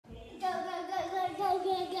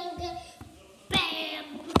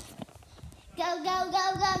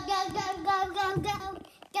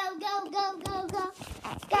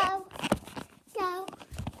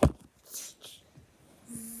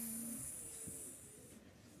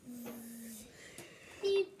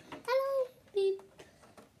Beep. Hello. Beep.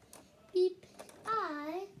 Beep.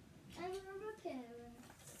 I am a repairer.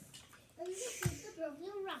 I'm going to fix the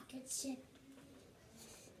broken rocket ship.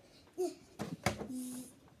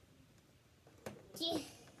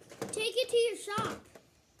 Take it to your shop.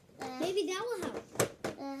 Maybe that will help.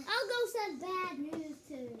 I'll go send bad news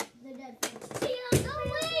to the dead folks. No,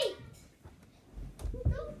 wait!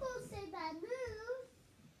 Don't go say bad news.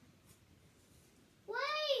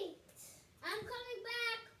 Wait! I'm coming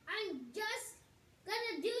back. I'm just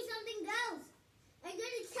gonna do something else. I'm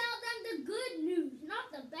gonna tell them the good news,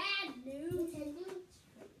 not the bad news.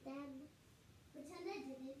 Pretend I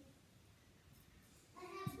didn't. I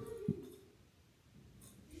have good news.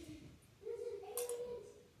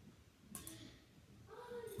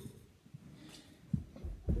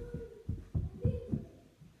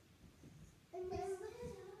 There's an alien.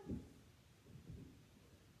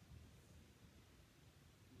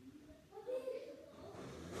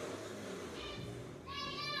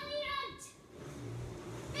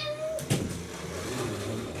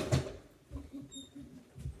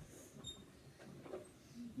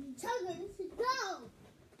 Tuggers, go!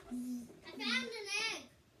 I found an egg.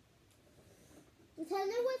 Pretend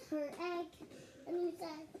it was her egg, and we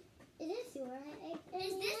said, "Is this your egg?"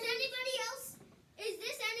 Is this anybody else? Is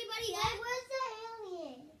this anybody else? Where's the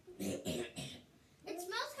alien? It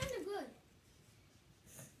smells kind of good.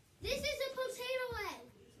 This is a potato egg.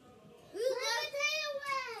 Who's the potato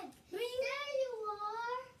egg? There you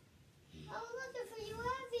are. I was looking for you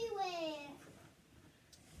everywhere.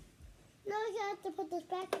 Now you have to put this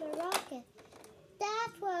back in the rocket.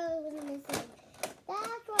 That's what I was missing.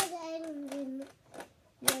 That's why the engine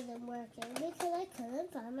wasn't working, because I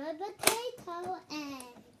couldn't find my potato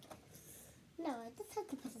egg. No, I just have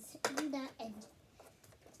to put this in the engine.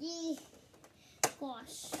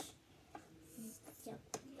 Gosh. So.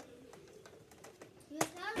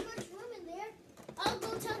 There's not much room in there. I'll go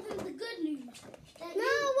tell them the good news.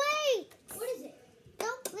 Wait! What is it?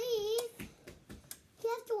 Don't leave. You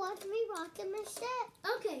have to watch me rocking my ship.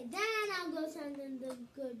 Okay, then I'll go send them the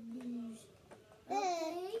good news.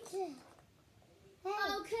 Okay.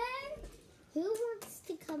 Okay. Who wants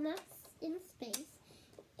to come up in space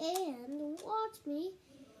and watch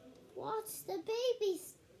the baby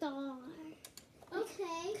star?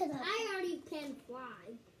 Okay. I already can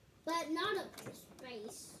fly, but not up to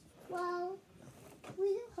space. Well, we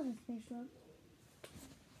do have a space room.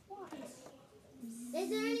 What? Is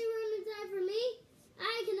there any room inside for me?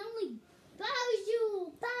 I can only bow you.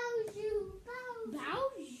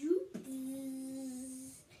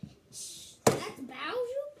 That's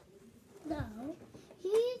Bowser? No,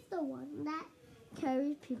 he's the one that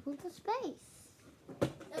carries people to space. He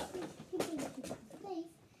brings people to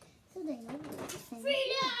space, so they don't get to say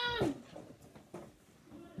freedom!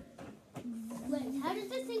 Wait, how does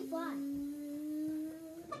this thing fly?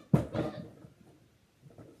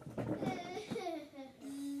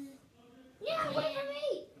 Yeah, wait for me!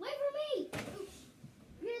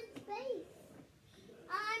 You're in space.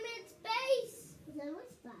 I'm in space. That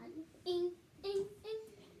was fun.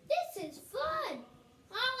 This is fun.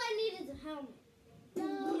 All I need is a helmet. No,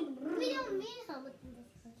 we don't need a helmet in this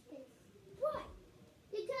space. Why?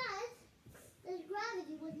 Because there's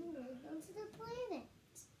gravity when you land onto the planet.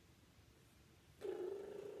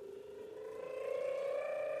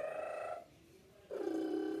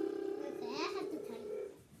 Okay, I have to tell you.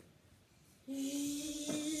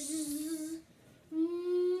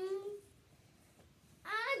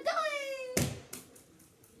 I'm going!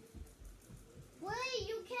 Wait,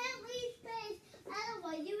 you can't leave space,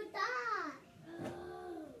 otherwise you would die.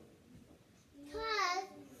 Because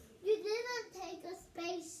you didn't take a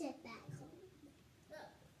spaceship back home.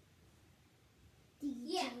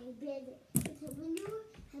 DJ Banner. So when you were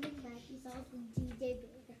having back, you saw from DJ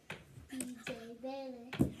Banner.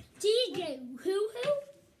 DJ who?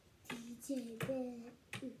 DJ Banner.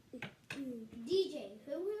 DJ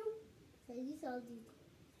who? So you saw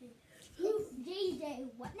DJ. Who's DJ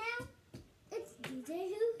what now? It's DJ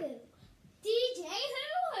Hoo Hoo. DJ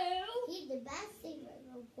Hoo Hoo? He's the best singer in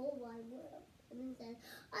the whole wide world. And he said,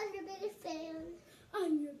 I'm your biggest fan.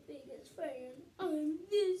 I'm your biggest fan. I'm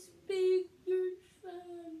this biggest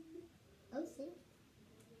fan. Oh, sing.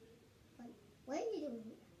 What are you doing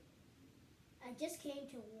here? I just came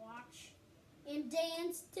to watch and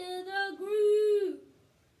dance to the groove.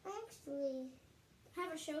 Actually,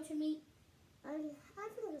 have a show to meet. I'm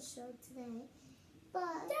having a show today,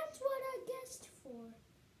 but that's what I guessed for.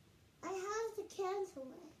 I have to cancel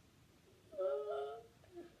it. Well,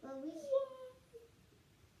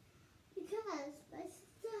 because my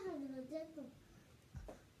sister has a dental.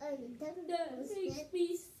 That makes me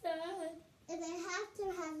sad. And I have to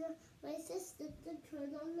have my sister to turn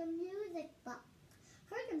on the music box.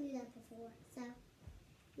 Heard of that before, so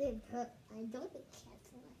I don't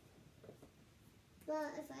cancel it. But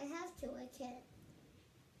if I have to, I can.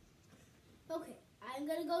 Okay, I'm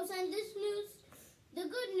gonna go send this news. The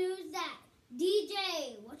good news that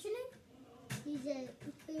DJ, what's your name? DJ.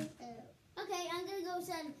 Okay, I'm gonna go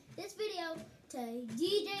send this video to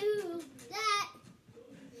DJ Who that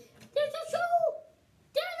there's a show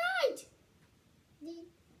tonight.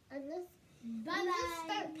 Bye-bye.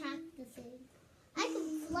 Start practicing. I can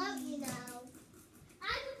float, you know. I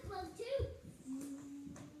can float too.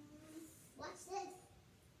 Watch this.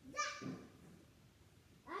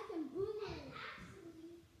 I can boomerang.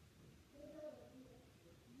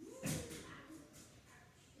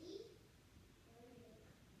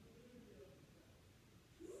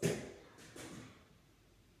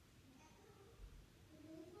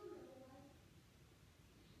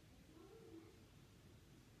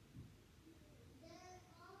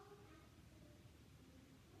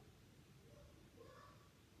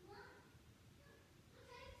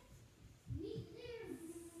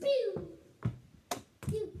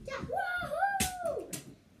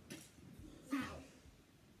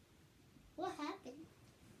 What happened?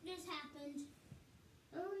 This happened.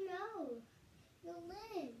 Oh no. The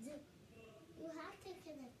lid. You have to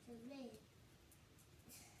connect the lid.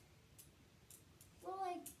 Well,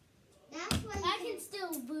 like, that's why I can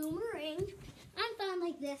still boomerang. I'm fine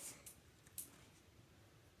like this.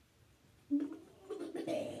 Well,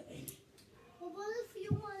 what if you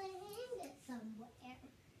want to hang it somewhere?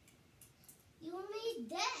 You need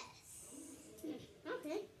this.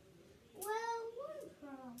 Okay. Well, one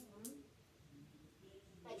problem.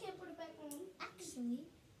 I can't put it back on. Actually,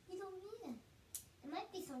 you don't need it. It might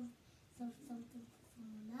be something for someone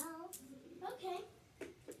else. Okay.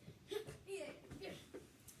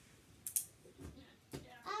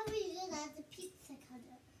 I'll use it as a pizza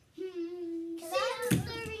cutter. Because I'm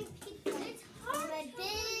serving pizza. It's hard on a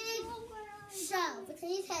big show. Because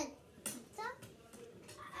he said pizza.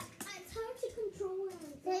 It's hard to control it.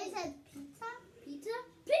 So he said pizza. Pizza?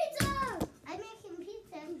 Pizza! I'm making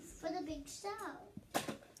pizza for the big show.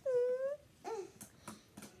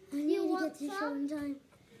 You want some? Show in time.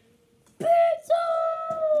 Pizza!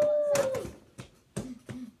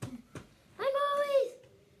 I'm always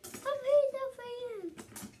a pizza fan.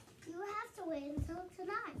 You have to wait until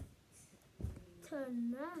tonight.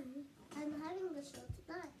 Tonight? I'm having the show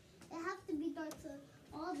tonight. It has to be dark so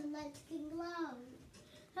all the lights can glow.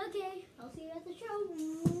 Okay, I'll see you at the show.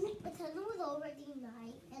 Because it was already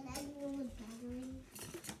night and everyone was gathering.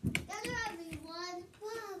 Gather everyone.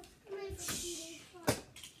 Wow,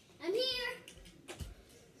 I'm here.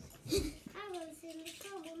 I want to sit in the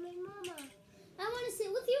show with my mama. I want to sit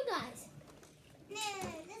with you guys. No,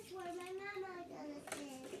 that's where my mama gonna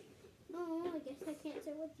sit. No, I guess I can't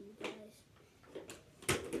sit with you guys.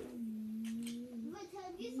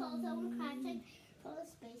 Because you saw someone crashing from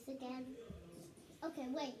space again. Okay,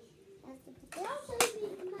 wait. They also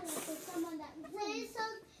need someone that they saw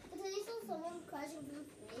someone crashing from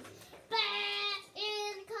space. Bat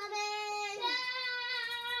incoming!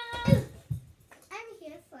 Ah! I'm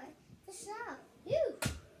here for the show. You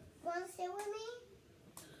want to stay with me?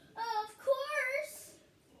 Of course.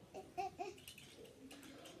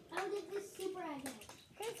 I'll get this super again.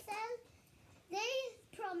 Kristen, they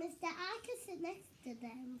promised that I could sit next to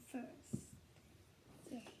them first.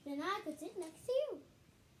 Yeah. Then I could sit next to you.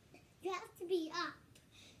 You have to be up.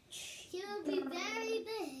 You'll be very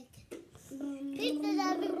big. Pizzas,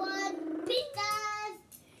 everyone. Pizzas.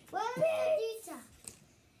 Where's the pizza?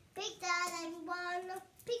 Pizzas, everyone.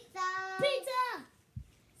 Pizza. Pizza.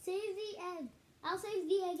 Save the egg. I'll save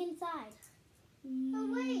the egg inside. Oh,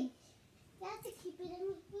 wait. You have to keep it in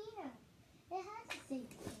here. It has a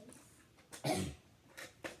safe place.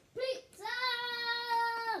 Pizza!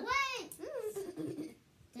 Wait!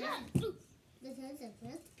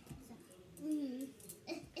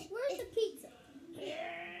 Where's the pizza?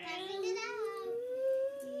 Passing it out.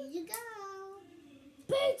 Here you go.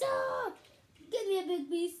 Pizza! Give me a big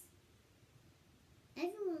piece.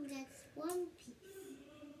 Everyone gets one piece.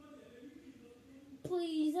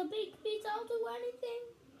 Please, a big piece, I'll do anything.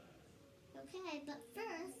 Okay, but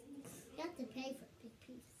first, you have to pay for a big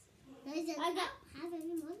piece. I don't have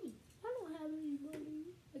any money. I don't have any money.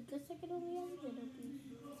 I guess I can only have a little piece.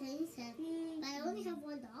 So you said, I only have $1.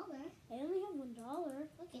 I only have $1.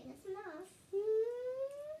 Okay, that's enough.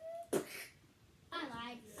 I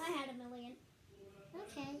lied. I had a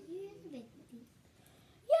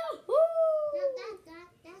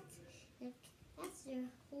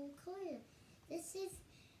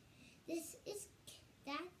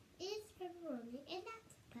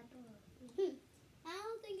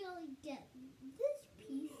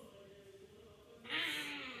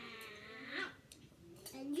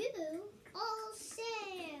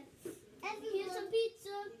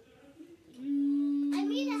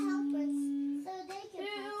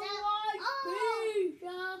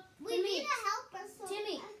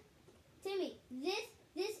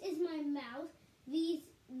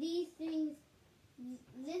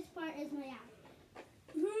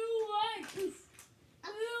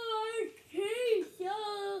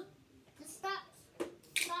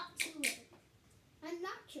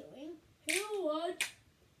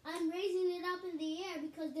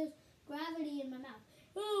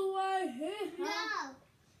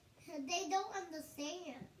But they don't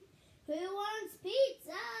understand. Who wants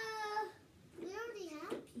pizza? We already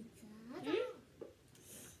have pizza. I don't know.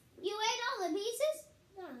 You ate all the pieces?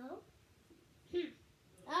 No.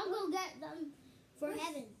 I'll go get them for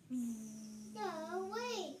heaven. No,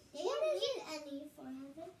 wait. They don't need any for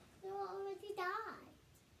heaven. They will already die.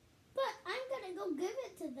 But I'm going to go give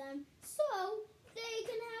it to them so they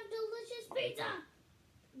can have delicious pizza.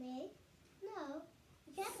 Me? No.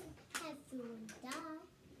 You can't have food and die.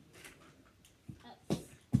 Oh.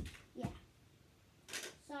 Yeah.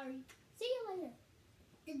 Sorry. See you later.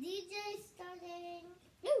 The DJ's starting.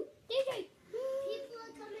 Ooh, DJ. People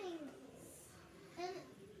are coming.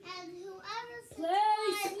 And whoever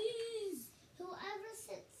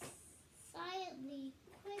sits silently,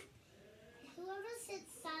 whoever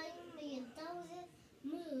sits silently and doesn't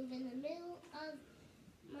move in the middle of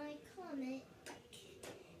my comment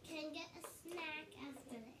can get a snack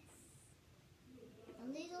after this.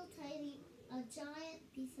 A giant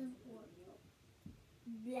piece of Oreo.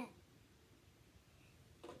 Blech.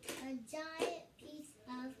 A giant piece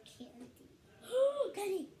of candy.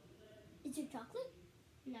 Candy! Is it chocolate?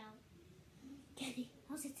 No. Candy,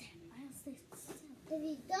 I'll sit there. I'll sit still. If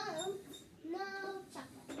you don't, no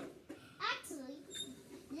chocolate. Actually,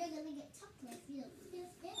 you're gonna get chocolate if you don't sit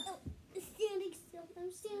still. Oh, standing still.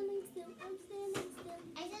 I'm standing still. I'm standing still.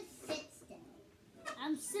 I said sit still.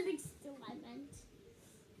 I'm sitting still, I meant.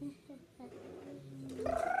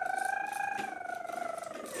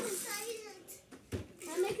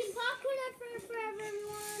 I'm making popcorn for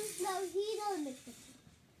everyone. No, he doesn't make it.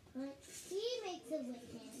 But he makes it with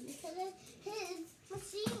him because of his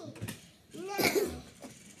machine. No.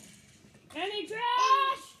 Any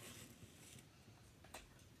trash?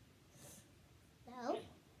 No.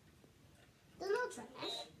 There's no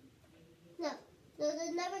trash. No.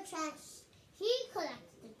 There's never trash. He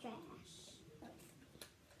collects the trash.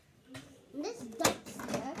 And this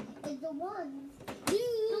dumpster is the one.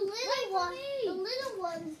 The little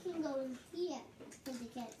ones can go in here because they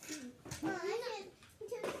can't see. No, I'm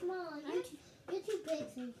too small. You're too big,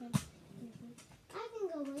 so you can't. I can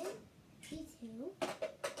go in. Me too.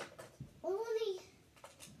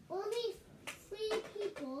 Only 3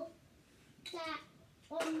 people that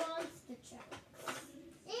are monster trucks.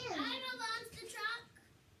 And I'm a monster truck.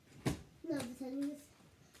 No, because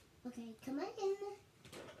okay, come on in.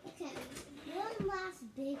 Okay, one last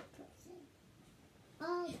big person.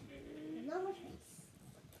 No more face.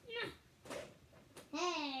 No.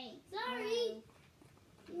 Hey, sorry.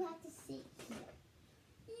 You have to sit here.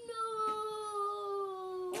 No.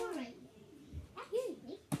 All right.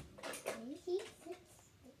 Actually, he sits.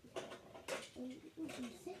 He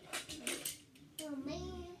sits. Oh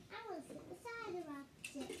man, I want to sit beside the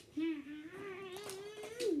rocket.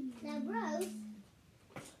 Now, Rose,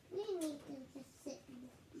 we need to just sit.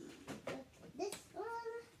 This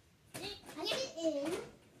one, I sit in.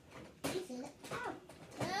 You sit out.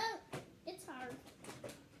 Oh, it's hard.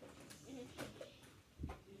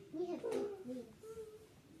 We have big wheels.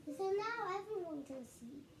 So now everyone can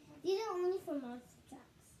see. These are only for monster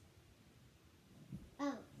trucks.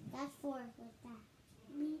 Oh, that's for like that.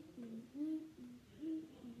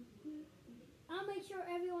 I'll make sure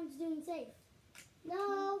everyone's doing safe.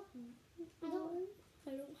 No, I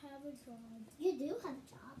don't have a job. You do have a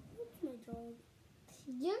job. What's my job?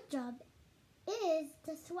 Your job is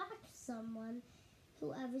to swat someone,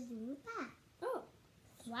 whoever's doing bad. Oh,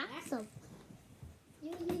 swat someone.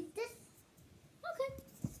 You use this. Okay.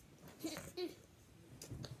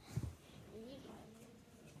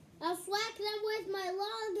 I'll whack them with my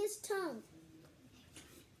longest tongue.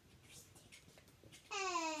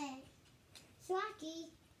 Hey, Swacky.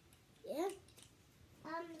 Yeah.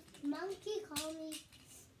 Monkey call me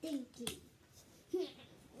Stinky. Ow,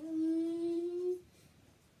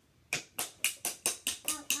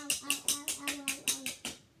 ow, ow, ow, ow, ow, ow.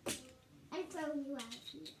 I'm throwing you out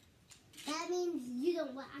here. That means you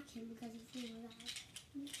don't whack him because he's doing that.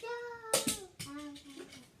 No! Ow, ow,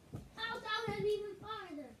 ow. I'll down him even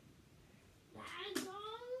farther. That's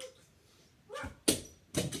all.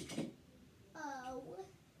 Oh.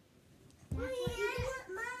 That's what you get,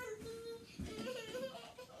 Mommy.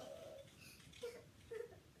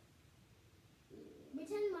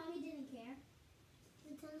 Pretend Mommy didn't care.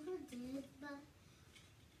 Pretend her did, but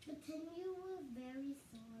pretend you were very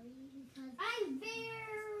sorry because I'm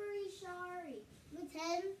very sorry.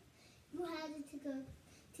 Pretend you had to go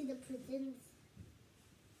to the prisons.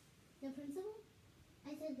 The principal? I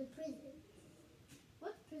said the prisons.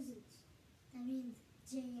 What prisons? That means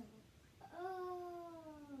jail.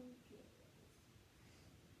 Oh, okay.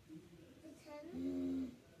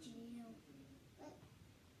 Pretend jail. But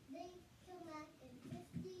they come back in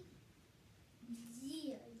 50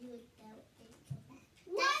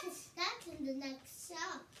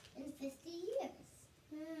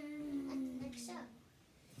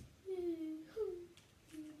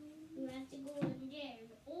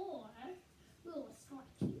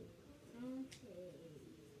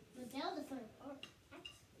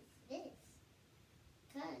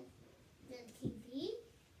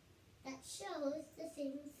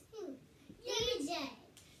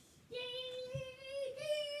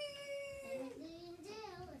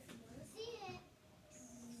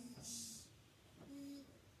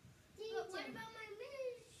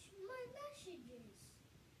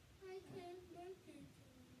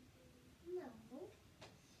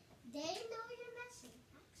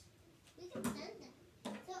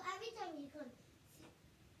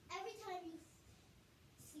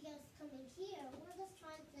 here. We're just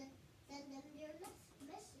trying to send them their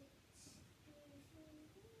message.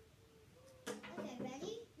 Okay,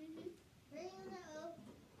 ready? We're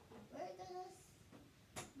gonna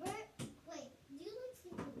wait, do you like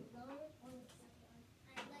sleeping alone or with someone?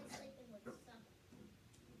 I like sleeping with someone.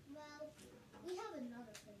 Well, we have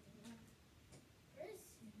another person now.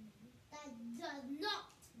 That does not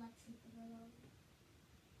like sleeping alone.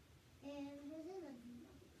 And we're gonna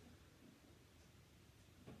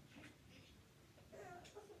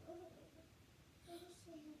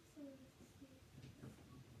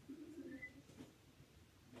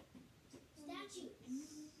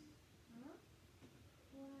statues. Huh?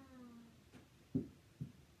 Wow.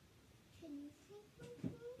 Can you take one,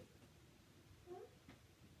 please? Huh?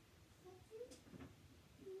 Statue?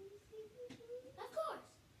 Can you take one, please? Of course.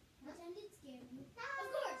 Pretend it scared you. Of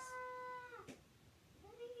course.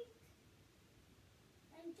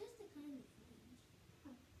 I'm just a kind of friend.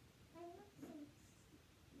 Huh. I want some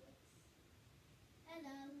sweets.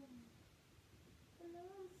 Hello.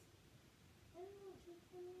 Hello. I don't want you to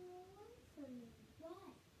come away from me. Why?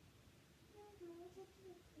 I don't want you to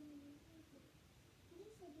come away from me. You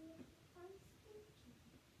said I'm stinky.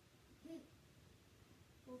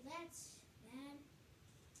 Well, that's bad.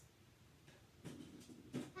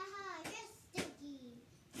 Haha, you're stinky.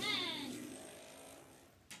 Hey!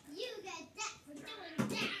 You get that for doing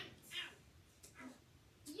that.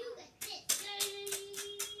 You get this.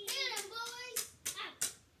 Hit 'em, boys.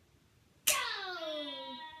 Go!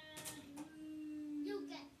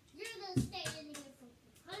 You're gonna stay in here for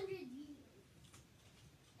 100 years.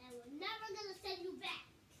 And we're never gonna send you back.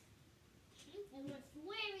 And we're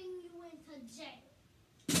swearing you into jail.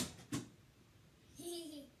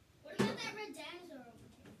 What about that red dinosaur over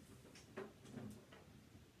there?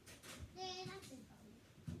 Yeah, that's just funny.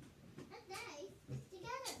 That's nice. It's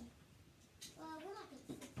together. Well, we're not gonna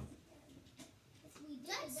sleep together. If we do,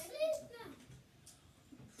 let's sleep now.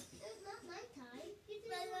 It's not nighttime. You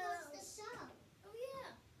didn't watch the show. Oh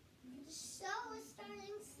yeah. The show is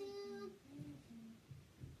starting soon.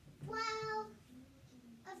 Well,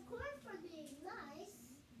 of course we're being nice.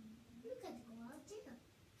 You get to go out too.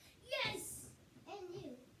 Yes! And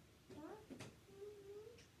you. Huh?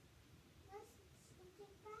 That's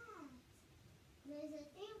something bad. There's an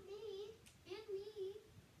and me. And me.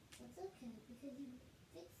 That's okay because you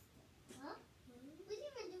fixed it. Huh? We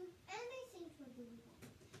didn't do anything for doing that.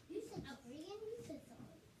 You said sorry and you said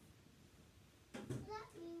sorry. So that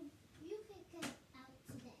means you can get out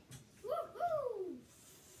today. Woohoo!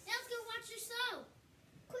 Now let's go watch the show.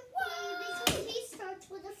 Quickly, because he starts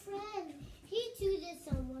with a friend. He chooses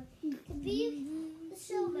someone to be the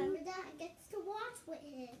show member that gets to watch with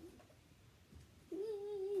him.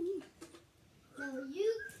 Now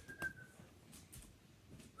you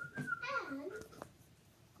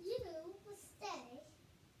will stay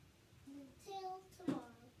until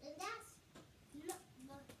tomorrow. And that's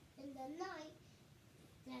in the night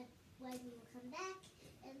that's when you'll come back.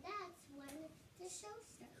 And that's when the show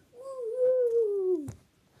starts. Woo!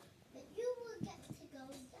 But you will get to go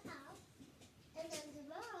now. And then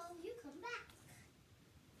tomorrow you come back.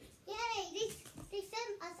 Yay! They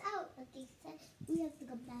sent us out, but they said we have to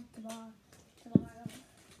come back tomorrow.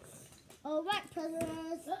 All right,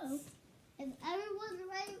 prisoners. Uh-oh. If everyone's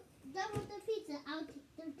ready, done with the pizza, I'll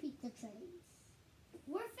take the pizza trays.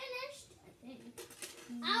 We're finished, I think.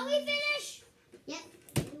 Are we finished? Yep,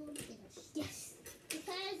 we're finished. Yes.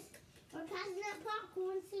 Because we're passing out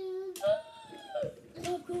popcorn soon.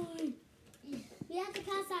 Popcorn. We have to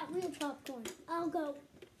pass out real popcorn. I'll go.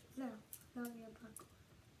 No, not real popcorn.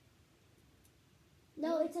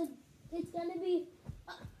 No, it's gonna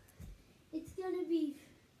be.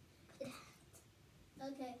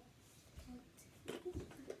 Okay.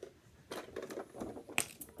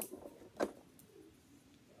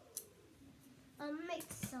 I'll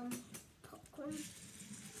make some popcorn.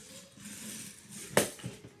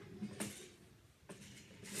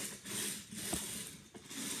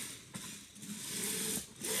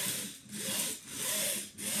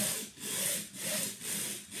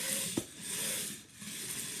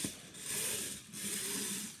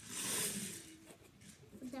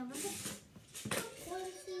 Done with it.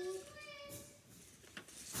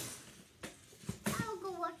 I'll go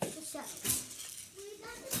watch the show. We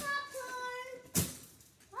got the popcorn.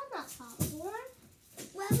 I'm not popcorn.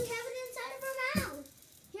 Well, we have it inside of our mouth.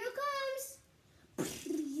 Here it comes.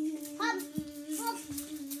 Hum, hum,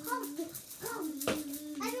 hum, hum.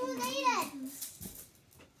 Everyone ate it.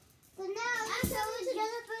 So now the show is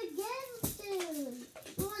gonna begin soon.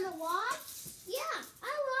 You wanna watch? Yeah,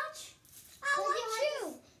 I'll watch. I'll watch you.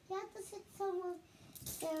 You have to sit somewhere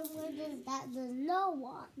where that there's no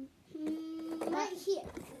one.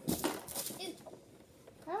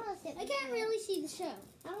 can't really see the show.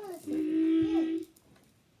 I want to see it.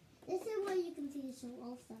 This is where you can see the show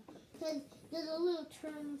also. Because there's a little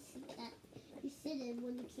turn seat that you sit in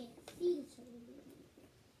when you can't see the show.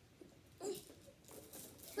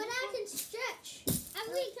 But I can stretch.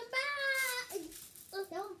 And we can bow.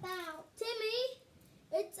 Don't bow. Timmy,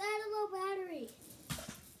 it's at a low battery.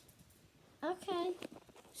 Okay.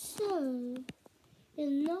 So, you're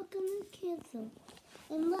not going to cancel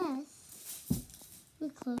unless we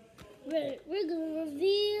close. We're going to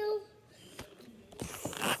reveal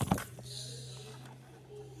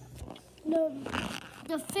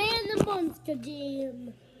the Phantom Monster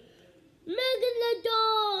Jam.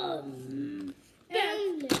 Megalodon!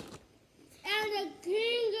 And the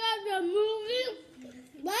king of the movie,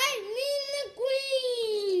 Lightning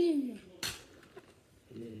McQueen!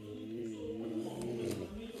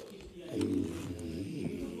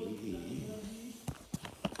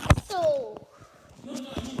 So,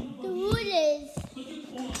 the rule is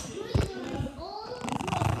all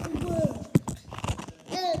across the world.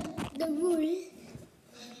 The rule,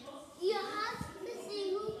 you have to see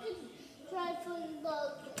who can try for the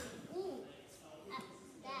log. Ooh, that's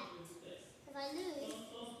that. If I lose,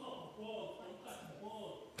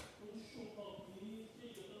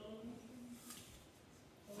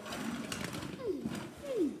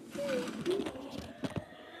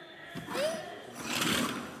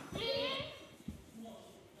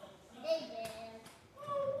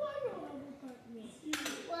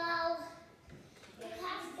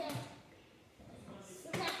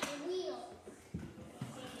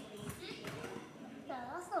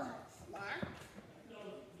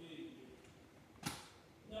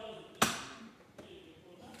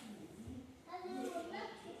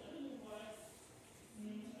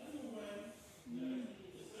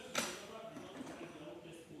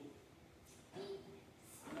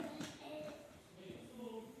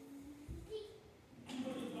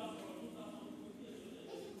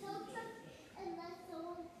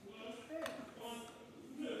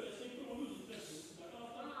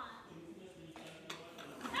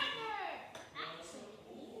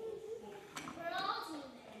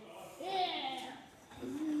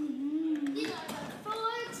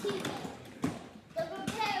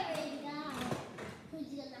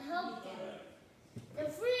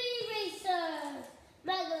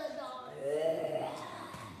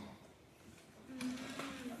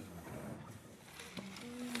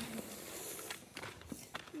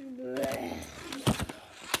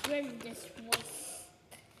 this was.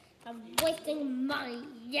 I'm wasting money.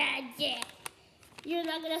 Yeah. You're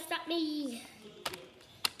not gonna stop me.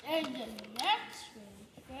 And the next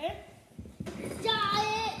one,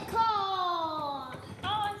 Giant Car. Oh, I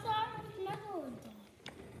thought it was another one.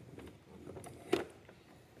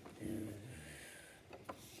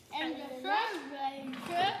 And the first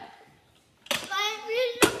ranger,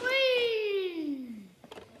 Lightning McQueen.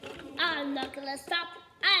 I'm not gonna stop.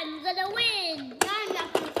 I'm gonna win. I'm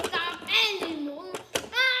not gonna stop anymore.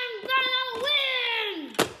 I'm gonna win.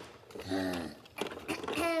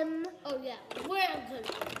 Oh yeah, we're gonna win.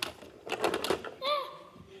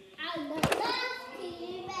 I'm the best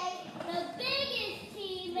teammate, the biggest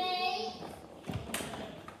teammate,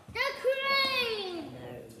 the crane.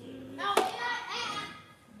 Oh yeah,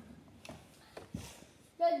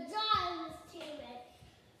 the giant's teammate,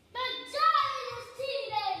 the giant's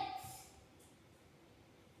teammates.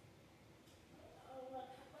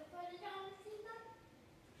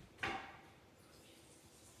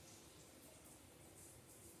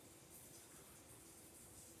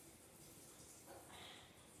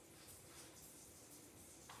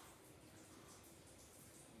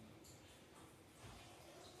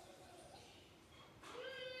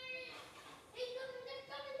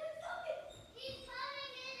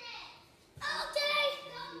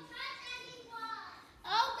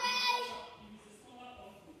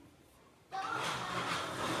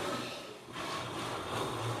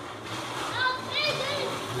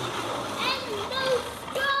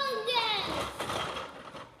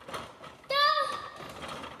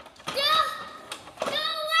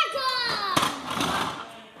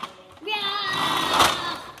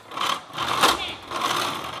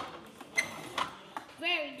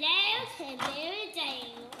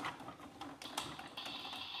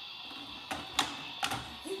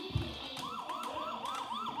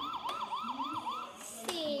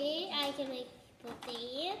 I can make people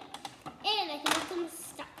dance, and I can make them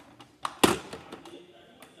stop.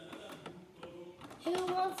 Who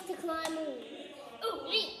wants to climb on? Oh,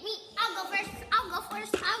 me. I'll go first.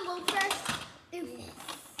 Ooh.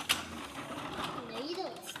 No, you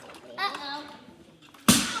don't. Uh-oh.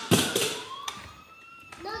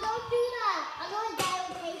 No, don't do that. Otherwise, Dad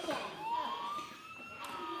will take it.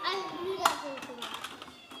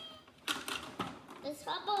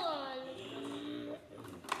 Bubble.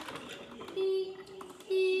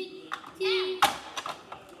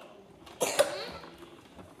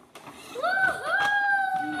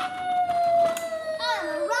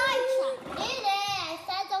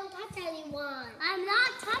 I'm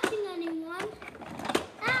not touching anyone.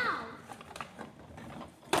 Ow.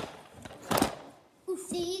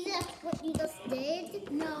 See, that's what you just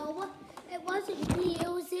did? No, it wasn't me. It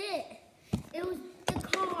was it. It was the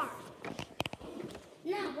car.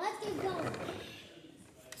 Now, let's get going.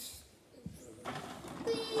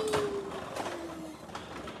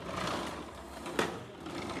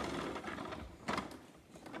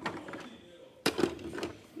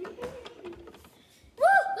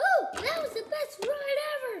 Woo-hoo! That was the best ride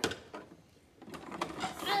ever.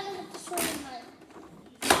 I have to show you my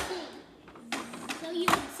thing so you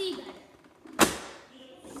can see better.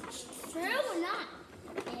 True or not?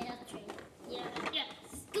 Yeah, that's true. Yeah, yeah.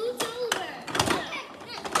 Scoot over.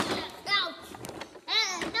 Ouch.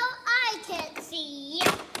 No, I can't see.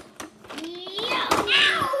 Yeah.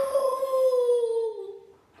 Ow!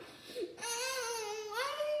 Why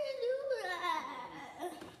did you do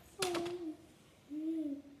that?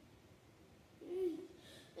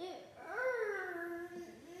 It hurts.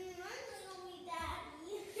 I'm gonna be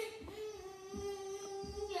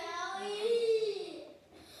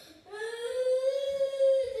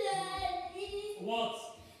daddy. What?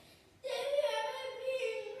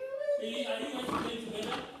 Are you guys playing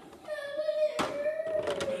together?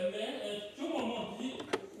 Come on,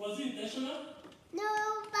 was it intentional? No,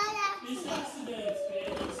 by It's accident.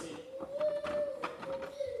 accident. Let's see.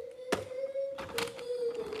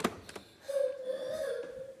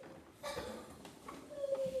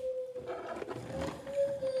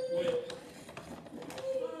 Wait.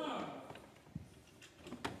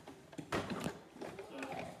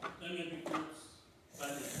 Let me be close.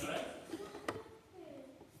 Right?